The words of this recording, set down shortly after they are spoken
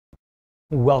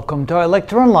Welcome to our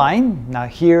lecture online. Now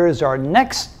here is our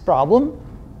next problem,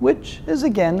 which is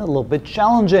again a little bit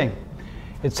challenging.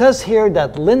 It says here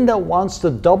that Linda wants to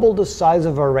double the size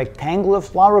of her rectangular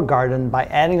flower garden by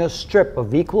adding a strip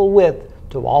of equal width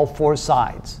to all four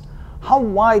sides. How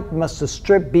wide must the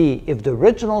strip be if the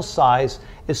original size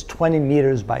is 20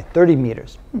 meters by 30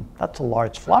 meters? That's a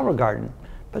large flower garden,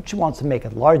 but she wants to make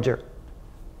it larger.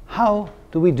 How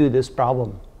do we do this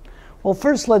problem? Well,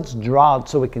 first let's draw it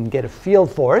so we can get a feel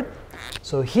for it.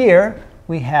 So here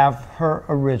we have her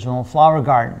original flower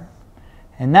garden.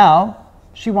 And now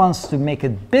she wants to make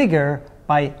it bigger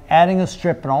by adding a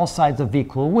strip on all sides of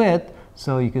equal width.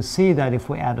 So you can see that if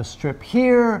we add a strip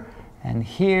here, and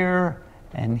here,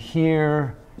 and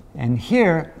here, and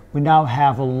here, we now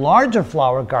have a larger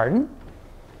flower garden.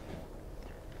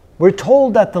 We're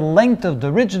told that the length of the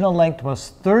original length was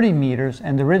 30 meters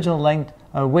and the original length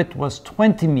width was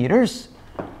 20 meters.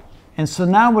 And so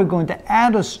now we're going to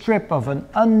add a strip of an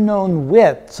unknown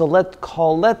width. So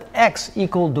let x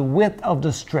equal the width of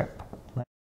the strip.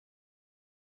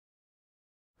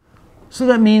 So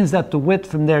that means that the width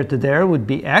from there to there would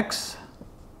be x.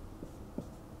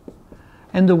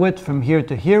 And the width from here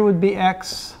to here would be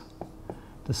x.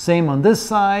 The same on this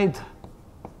side.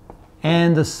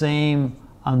 And the same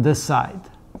on this side.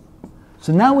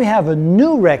 So now we have a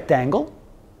new rectangle.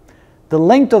 The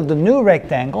length of the new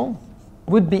rectangle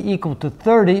would be equal to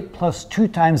 30 plus 2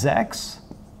 times x.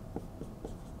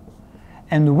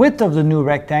 And the width of the new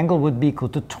rectangle would be equal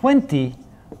to 20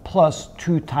 plus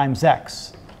 2 times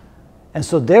x. And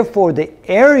so therefore the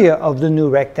area of the new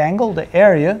rectangle, the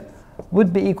area,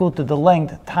 would be equal to the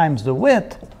length times the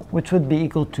width, which would be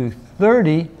equal to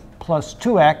 30 plus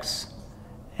 2x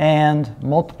and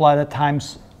multiply that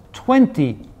times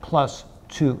 20 plus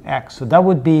 2x. So that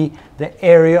would be the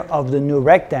area of the new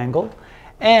rectangle.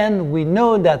 And we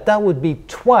know that that would be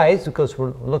twice, because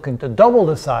we're looking to double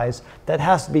the size, that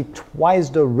has to be twice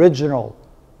the original.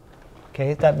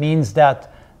 Okay, that means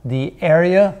that the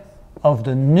area of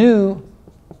the new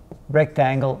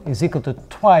rectangle is equal to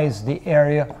twice the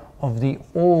area of the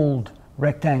old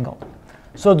rectangle.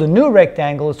 So the new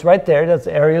rectangle is right there, that's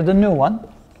the area of the new one.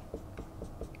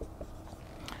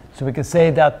 So we can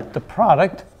say that the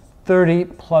product 30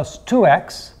 plus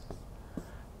 2x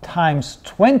times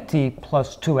 20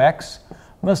 plus 2x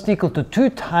must equal to 2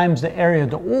 times the area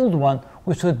of the old one,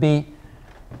 which would be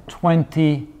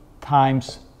 20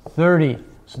 times 30.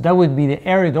 So that would be the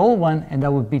area of the old one, and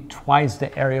that would be twice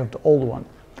the area of the old one.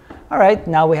 All right,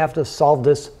 now we have to solve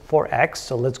this for x,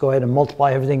 so let's go ahead and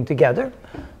multiply everything together.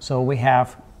 So we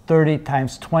have 30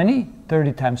 times 20,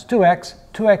 30 times 2x,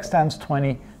 2x times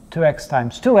 20, 2x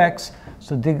times 2x.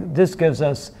 So this gives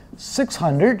us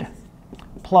 600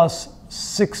 plus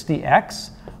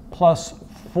 60x plus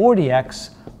 40x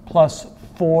plus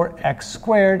 4x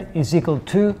squared is equal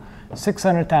to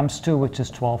 600 times 2, which is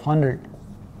 1200.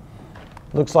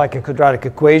 Looks like a quadratic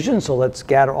equation, so let's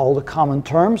gather all the common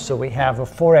terms. So we have a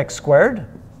 4x squared,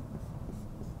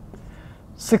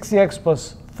 60x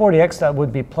plus 40x, that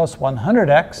would be plus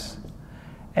 100x,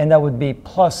 and that would be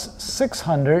plus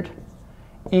 600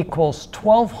 equals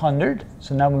 1200.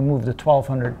 So now we move the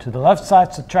 1200 to the left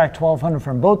side, subtract 1200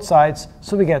 from both sides,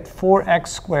 so we get 4x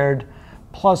squared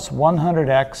plus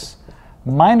 100x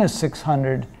minus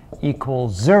 600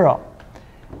 equals 0.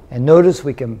 And notice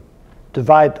we can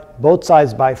divide both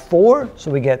sides by 4, so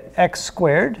we get x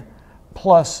squared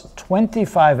plus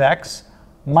 25x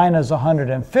minus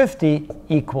 150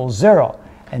 equals 0.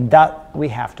 And that we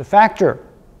have to factor.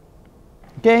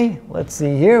 Okay, let's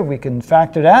see here, we can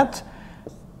factor that.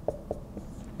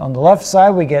 On the left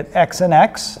side, we get x and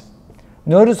x.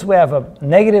 Notice we have a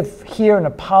negative here and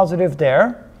a positive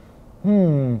there.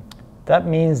 That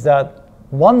means that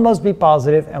one must be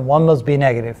positive and one must be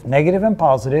negative. Negative and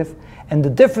positive. And the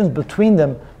difference between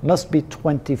them must be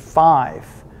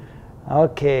 25.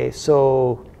 Okay,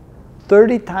 so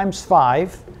 30 times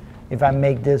 5, if I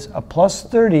make this a plus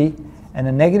 30 and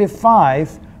a negative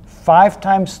 5, 5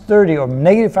 times 30, or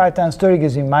negative 5 times 30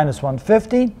 gives me minus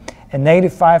 150. And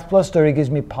negative 5 plus 30 gives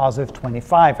me positive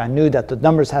 25. I knew that the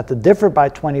numbers had to differ by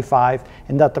 25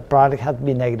 and that the product had to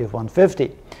be negative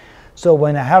 150. So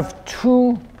when I have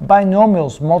two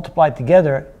binomials multiplied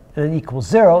together that equals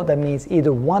 0, that means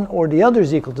either one or the other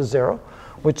is equal to 0,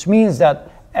 which means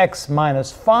that x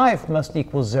minus 5 must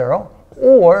equal 0,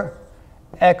 or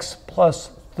x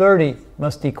plus 30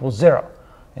 must equal 0.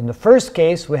 In the first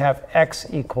case, we have x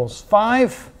equals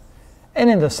 5. And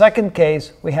in the second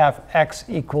case, we have x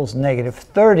equals negative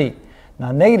 30.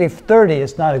 Now, negative 30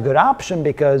 is not a good option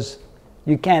because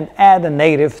you can't add a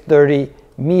negative 30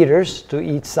 meters to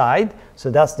each side. So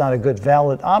that's not a good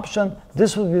valid option.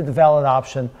 This would be the valid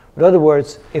option. In other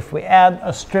words, if we add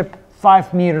a strip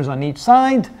 5 meters on each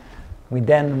side, we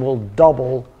then will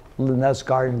double Linnaeus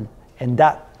garden, and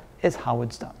that is how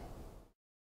it's done.